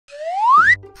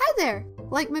there!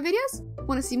 Like my videos?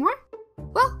 Want to see more?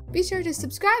 Well, be sure to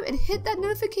subscribe and hit that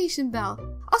notification bell.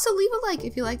 Also, leave a like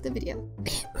if you like the video.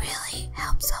 It really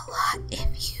helps a lot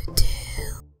if you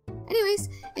do. Anyways,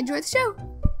 enjoy the show.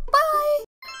 Bye!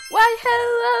 Why,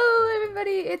 hello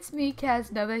everybody, it's me,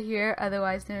 Nova here,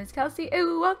 otherwise known as Kelsey,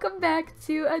 and welcome back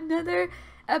to another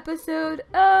episode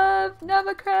of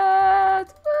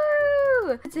Novacraft!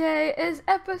 Woo! Today is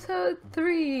episode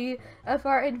 3 of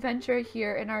our adventure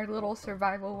here in our little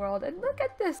survival world, and look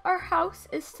at this! Our house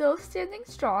is still standing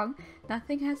strong,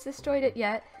 nothing has destroyed it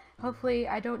yet. Hopefully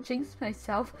I don't jinx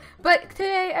myself. But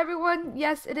today, everyone,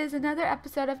 yes, it is another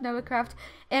episode of Novacraft,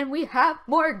 and we have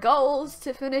more goals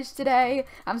to finish today.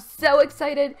 I'm so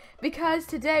excited because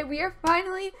today we are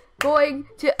finally going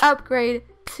to upgrade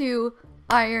to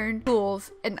iron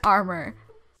tools and armor.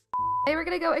 Today we're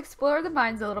gonna go explore the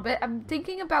mines a little bit. I'm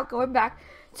thinking about going back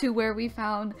to where we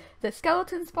found the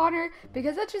skeleton spawner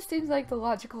because that just seems like the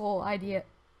logical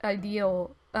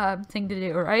ideal thing to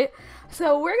do, right?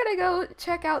 So we're gonna go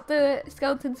check out the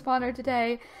skeleton spawner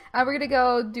today. We're gonna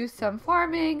go do some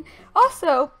farming.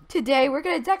 Also, today we're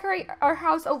gonna decorate our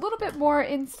house a little bit more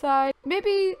inside.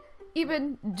 Maybe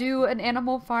even do an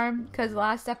animal farm, because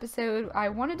last episode I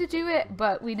wanted to do it,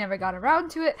 but we never got around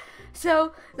to it.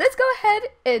 So let's go ahead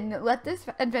and let this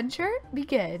adventure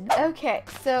begin. Okay,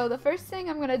 so the first thing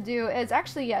I'm gonna do is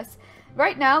actually, yes,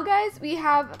 right now, guys, we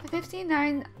have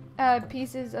 59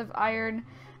 pieces of iron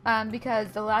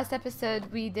because the last episode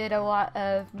we did a lot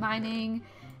of mining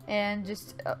and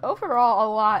just overall a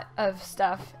lot of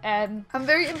stuff, and I'm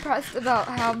very impressed about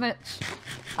how much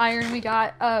iron we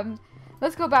got.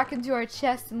 Let's go back into our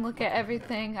chest and look at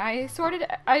everything.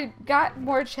 I got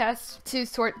more chests to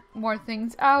sort more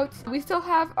things out. We still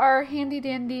have our handy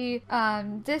dandy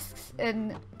discs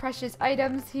and precious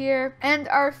items here and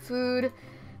our food,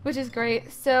 which is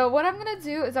great. So what I'm gonna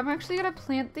do is I'm actually gonna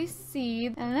plant these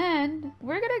seeds, and then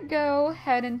we're gonna go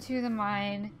head into the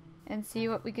mine and see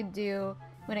what we can do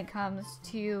when it comes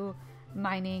to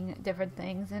mining different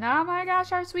things. And oh my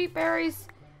gosh, our sweet berries,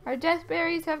 our death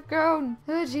berries have grown.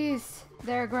 Oh geez,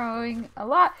 they're growing a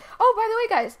lot. Oh, by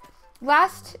the way, guys,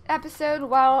 last episode,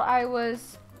 while I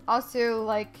was also,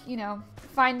 like, you know,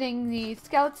 finding the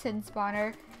skeleton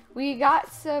spawner, we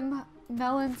got some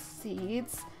melon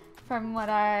seeds from what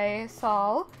I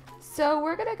saw, so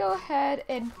we're gonna go ahead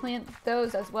and plant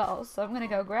those as well. So I'm gonna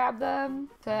go grab them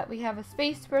so that we have a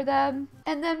space for them,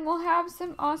 and then we'll have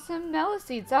some awesome melon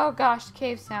seeds. Oh gosh,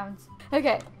 cave sounds.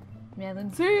 Okay,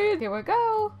 melon seed, here we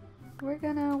go. We're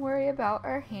gonna worry about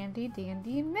our handy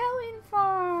dandy melon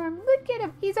farm. Look at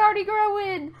him, he's already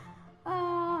growing.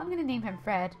 I'm gonna name him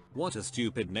Fred. What a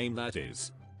stupid name that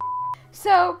is.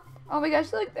 So, oh my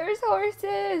gosh, look, there's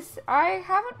horses! I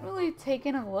haven't really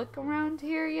taken a look around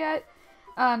here yet,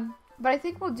 but I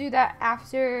think we'll do that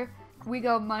after we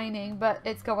go mining, but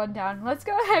it's going down. Let's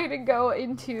go ahead and go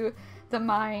into the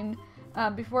mine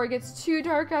before it gets too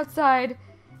dark outside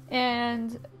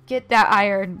and get that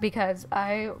iron, because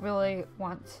I really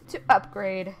want to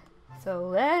upgrade. So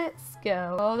let's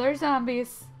go. Oh, they're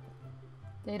zombies.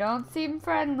 They don't seem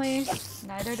friendly.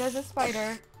 Neither does a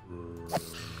spider.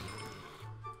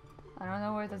 I don't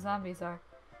know where the zombies are,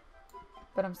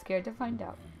 but I'm scared to find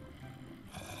out.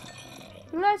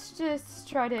 Let's just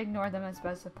try to ignore them as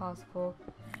best as possible,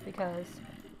 because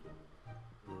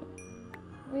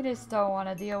we just don't want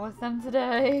to deal with them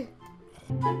today.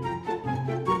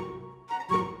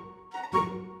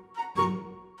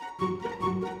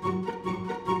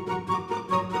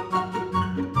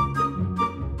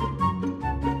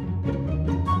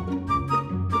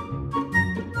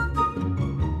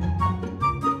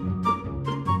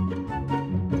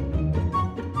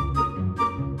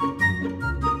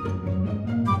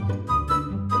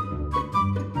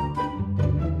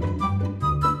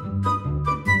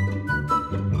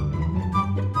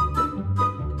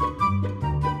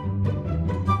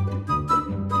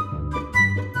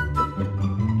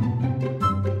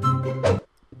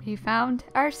 We found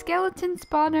our skeleton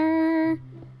spawner.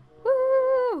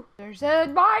 Woo! There's a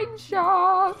mine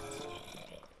shaft.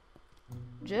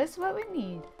 Just what we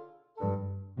need.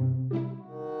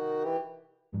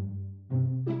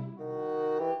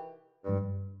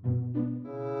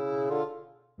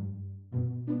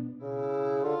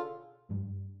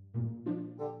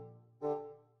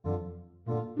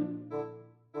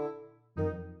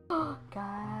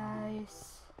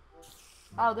 Guys.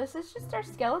 Oh, this is just our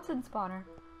skeleton spawner.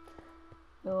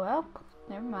 Well,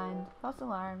 never mind. False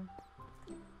alarm.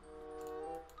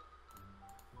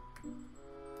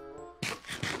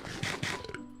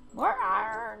 More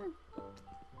iron!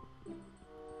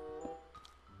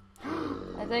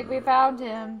 I think we found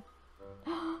him.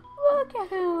 Look! Look at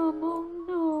him! Oh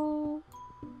no!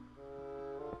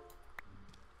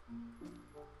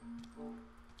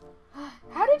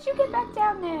 How did you get back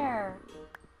down there?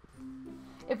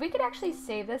 If we could actually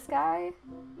save this guy,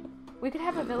 we could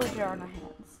have a villager on our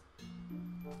hands.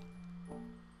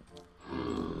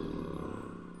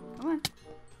 Come on.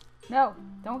 No,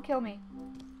 don't kill me.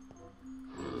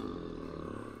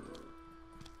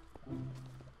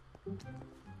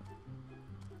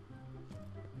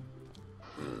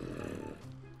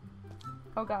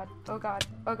 Oh god, oh god,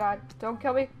 oh god, don't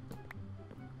kill me.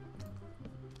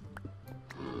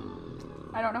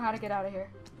 I don't know how to get out of here.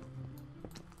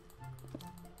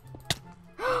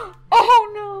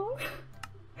 Oh no!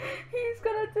 He's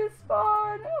gonna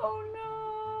despawn!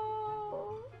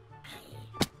 Oh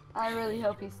no! I really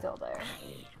hope he's still there.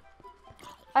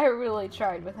 I really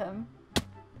tried with him.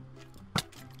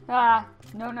 Ah,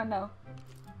 no, no, no.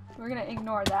 We're gonna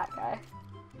ignore that guy.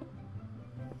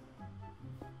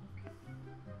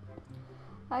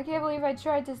 I can't believe I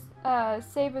tried to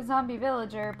save a zombie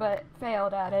villager, but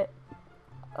failed at it.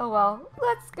 Oh well,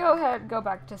 let's go ahead and go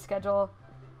back to schedule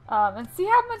and see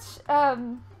how much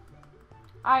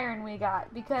iron we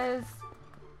got, because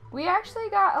we actually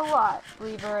got a lot,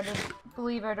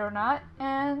 believe it or not,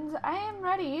 and I am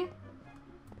ready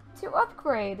to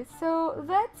upgrade. So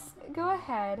let's go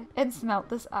ahead and smelt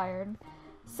this iron.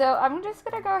 So I'm just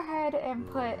gonna go ahead and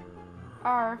put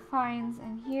our finds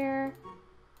in here.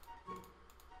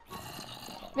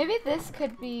 Maybe this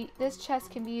chest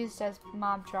can be used as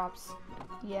mob drops.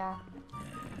 Yeah.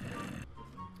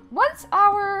 Once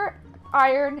our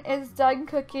iron is done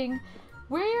cooking,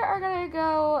 we are gonna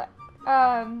go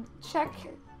check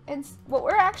and what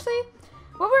we're actually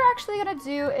gonna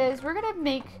do is we're gonna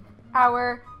make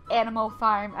our animal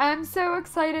farm. I'm so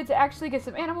excited to actually get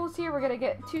some animals here. We're gonna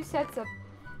get 2 sets of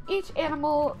each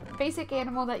animal, basic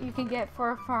animal that you can get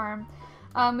for a farm.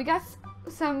 We got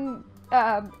some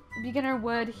beginner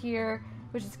wood here,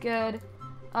 which is good.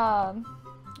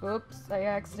 Oops, I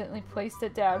accidentally placed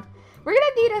it down. We're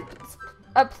gonna need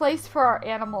a place for our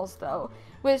animals though,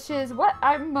 which is what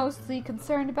I'm mostly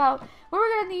concerned about. What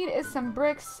we're gonna need is some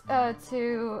bricks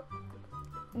to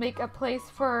make a place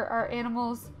for our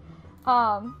animals,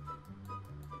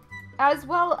 as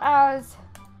well as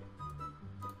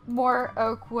more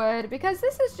oak wood, because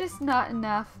this is just not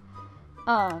enough.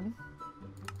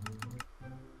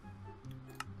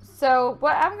 So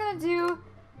what I'm gonna do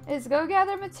is go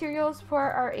gather materials for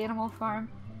our animal farm,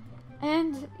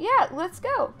 and yeah, let's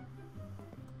go.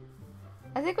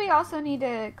 I think we also need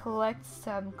to collect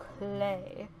some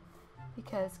clay,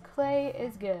 because clay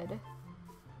is good.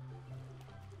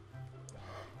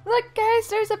 Look guys,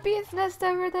 there's a bee's nest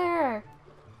over there.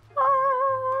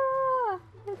 Ah,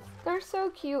 they're so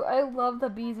cute. I love the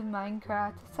bees in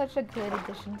Minecraft. It's such a good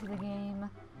addition to the game.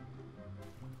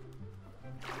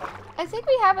 I think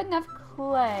we have enough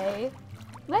clay.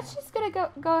 Let's just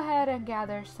go ahead and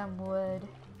gather some wood.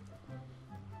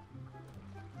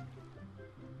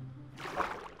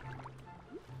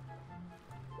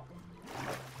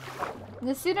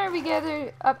 The sooner we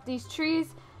gather up these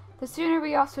trees, the sooner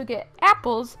we also get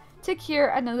apples to cure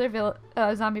another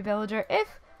zombie villager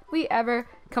if we ever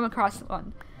come across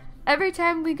one. Every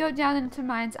time we go down into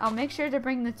mines, I'll make sure to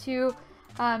bring the 2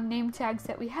 name tags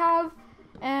that we have.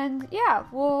 And yeah,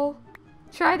 we'll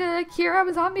try to cure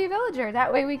a zombie villager.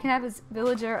 That way we can have a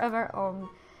villager of our own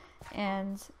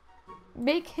and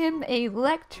make him a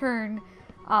lectern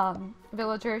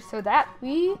villager so that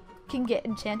we can get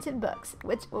enchanted books,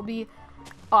 which will be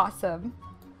awesome.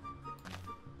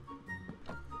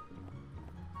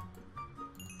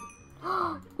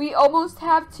 We almost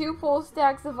have 2 full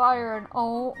stacks of iron.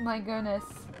 Oh my goodness.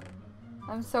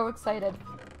 I'm so excited.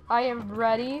 I am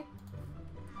ready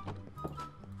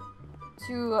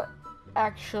to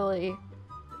actually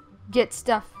get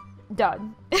stuff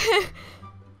done.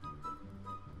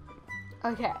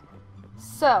 Okay,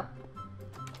 so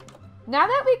now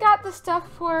that we got the stuff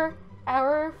for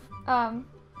our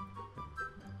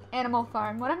animal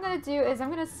farm, what I'm gonna do is I'm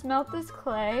gonna smelt this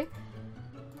clay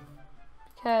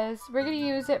because we're gonna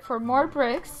use it for more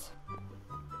bricks.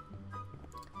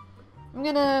 I'm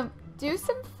gonna do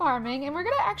some farming, and we're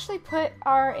gonna actually put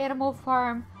our animal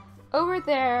farm over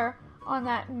there on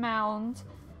that mound.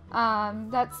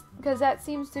 That's because that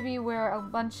seems to be where a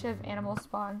bunch of animals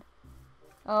spawn.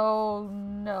 Oh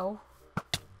no.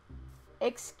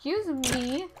 Excuse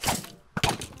me.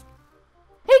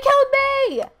 He killed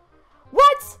me!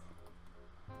 What?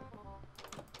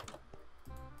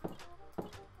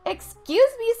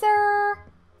 Excuse me, sir.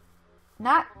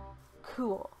 Not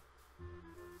cool.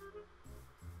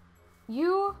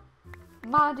 You,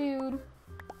 my dude.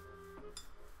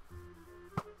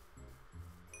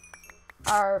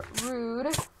 are rude.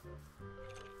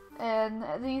 And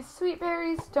these sweet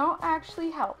berries don't actually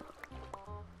help.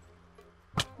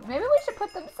 Maybe we should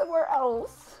put them somewhere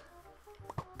else.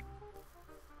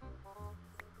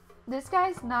 This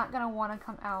guy's not gonna want to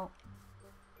come out.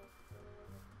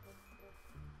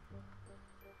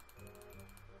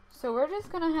 So we're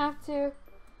just gonna have to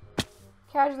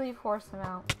casually force him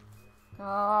out.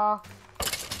 Oh.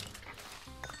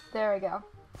 There we go.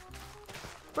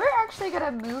 We're actually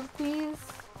gonna move these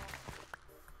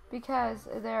because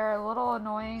they're a little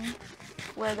annoying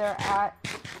where they're at.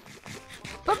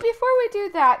 But before we do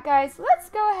that, guys, let's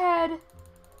go ahead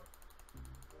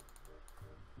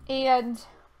and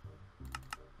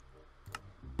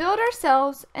build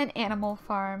ourselves an animal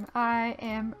farm. I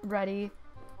am ready.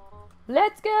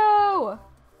 Let's go!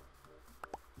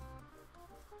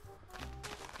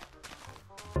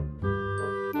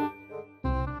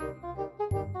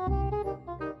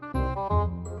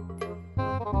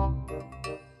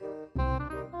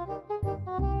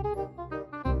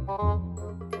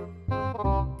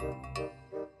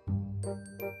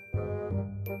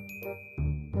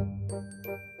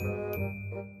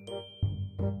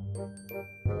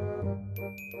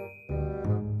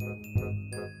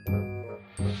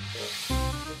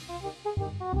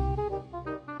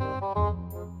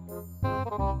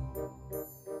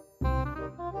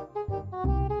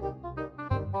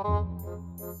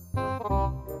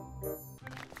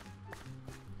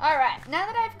 Alright, now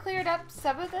that I've cleared up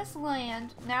some of this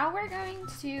land, now we're going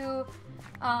to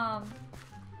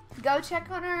go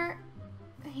check on our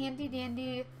handy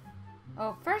dandy.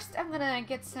 Oh, first I'm gonna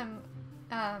get some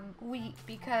wheat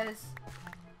because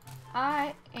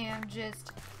I am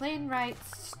just plain right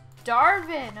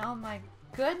starving. Oh my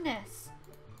goodness.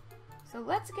 So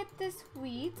let's get this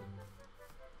wheat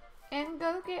and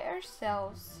go get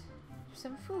ourselves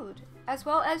some food, as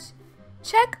well as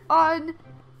check on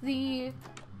the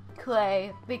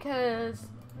clay, because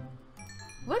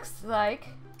looks like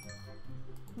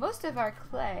most of our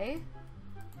clay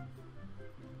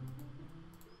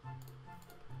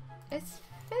is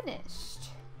finished,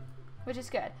 which is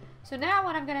good. So now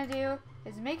what I'm gonna do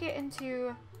is make it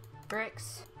into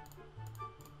bricks.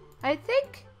 I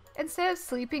think instead of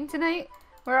sleeping tonight,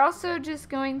 we're also just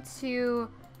going to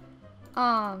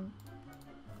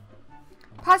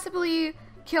possibly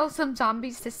kill some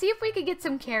zombies to see if we could get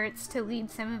some carrots to lead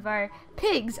some of our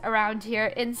pigs around here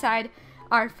inside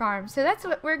our farm. So that's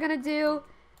what we're gonna do.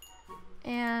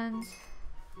 And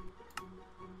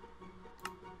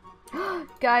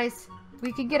guys,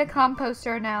 we can get a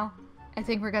composter now. I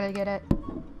think we're gonna get it.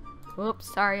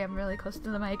 Whoops, sorry, I'm really close to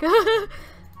the mic.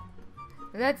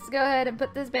 Let's go ahead and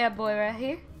put this bad boy right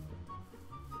here.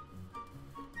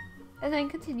 And then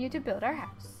continue to build our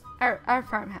house. Our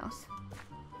farmhouse.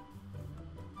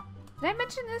 Did I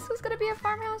mention this was gonna be a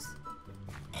farmhouse?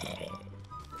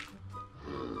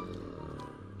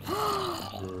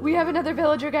 We have another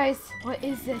villager, guys. What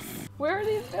is this? Where are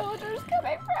these villagers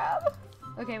coming from?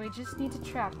 Okay, we just need to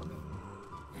trap them.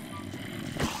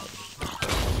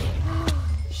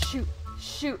 Shoot,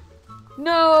 shoot.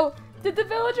 No! Did the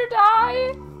villager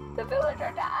die? The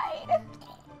villager died.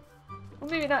 Well,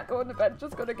 maybe not going to bed,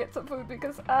 just gonna get some food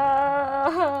because,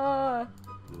 I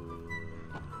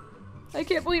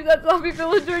can't believe that zombie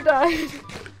villager died.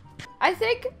 I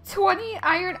think 20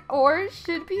 iron ores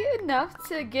should be enough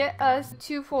to get us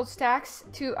 2 full stacks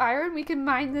to iron. We can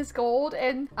mine this gold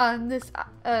and this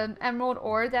emerald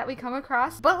ore that we come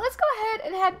across. But let's go ahead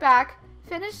and head back,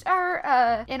 finish our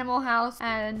animal house,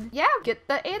 and yeah, get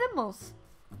the animals.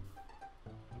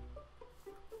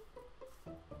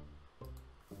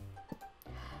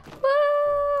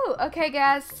 Woo! Okay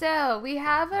guys, so we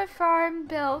have a farm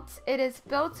built. It is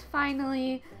built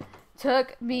finally.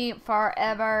 Took me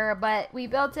forever, but we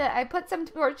built it. I put some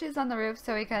torches on the roof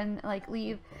so we can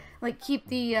keep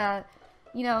the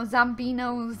you know,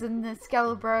 zombinos and the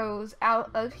skelebros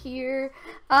out of here.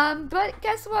 But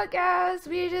guess what, guys?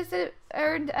 We just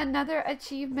earned another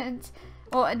achievement,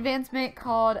 well, advancement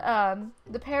called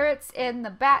the parrots and the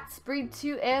bats breed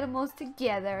 2 animals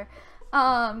together.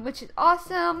 Which is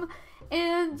awesome,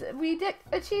 and we did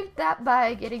achieve that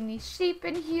by getting these sheep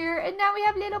in here, and now we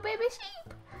have little baby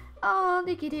sheep. Oh,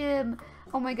 look at him.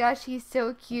 Oh my gosh, he's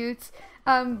so cute.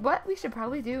 What we should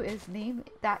probably do is name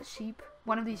that sheep,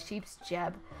 one of these sheep's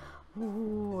Jeb.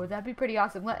 Ooh, that'd be pretty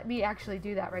awesome. Let me actually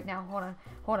do that right now. Hold on,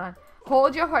 hold on.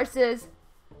 Hold your horses.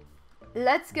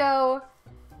 Let's go.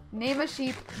 Name a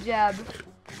sheep Jeb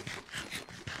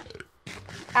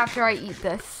after I eat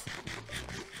this.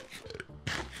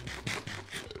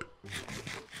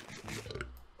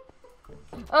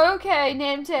 Okay,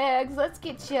 name tags, let's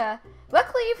get ya.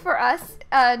 luckily for us,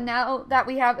 now that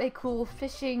we have a cool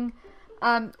fishing,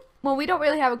 well, we don't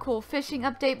really have a cool fishing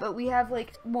update, but we have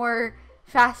like more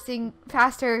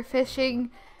faster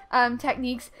fishing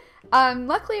techniques.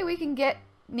 Luckily we can get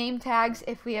name tags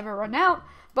if we ever run out.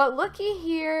 But looky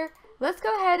here, let's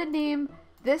go ahead and name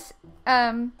this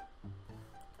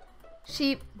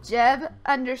sheep Jeb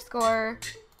 _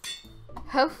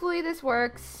 hopefully this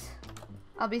works.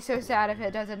 I'll be so sad if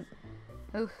it doesn't.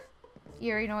 Oof,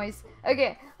 eerie noise.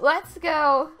 Okay, let's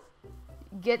go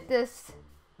get this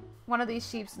one of these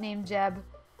sheeps named Jeb,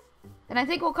 and I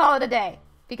think we'll call it a day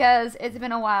because it's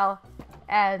been a while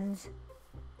and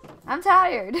I'm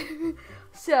tired.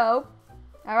 So,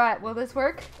 alright, will this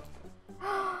work?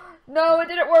 No, it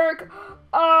didn't work.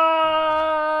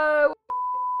 Oh,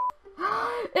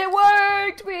 it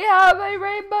worked! We have a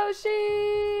rainbow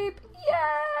sheep!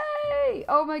 Yay!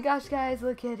 Oh my gosh, guys,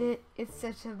 look at it. It's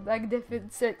such a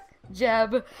magnificent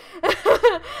Jeb.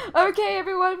 Okay,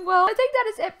 everyone, well, I think that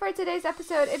is it for today's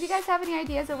episode. If you guys have any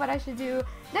ideas of what I should do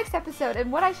next episode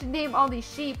and what I should name all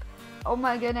these sheep, oh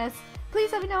my goodness,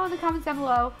 please let me know in the comments down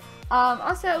below.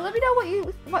 Also, let me know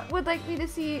what would like me to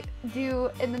see do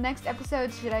in the next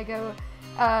episode. Should I go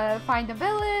find a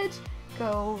village,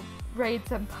 go raid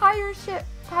some pirate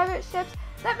ships?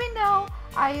 Let me know.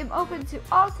 I am open to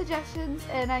all suggestions,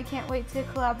 and I can't wait to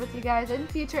collab with you guys in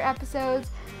future episodes.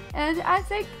 And I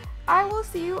think I will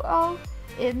see you all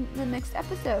in the next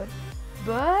episode.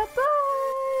 Bye-bye!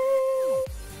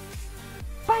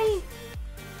 Bye!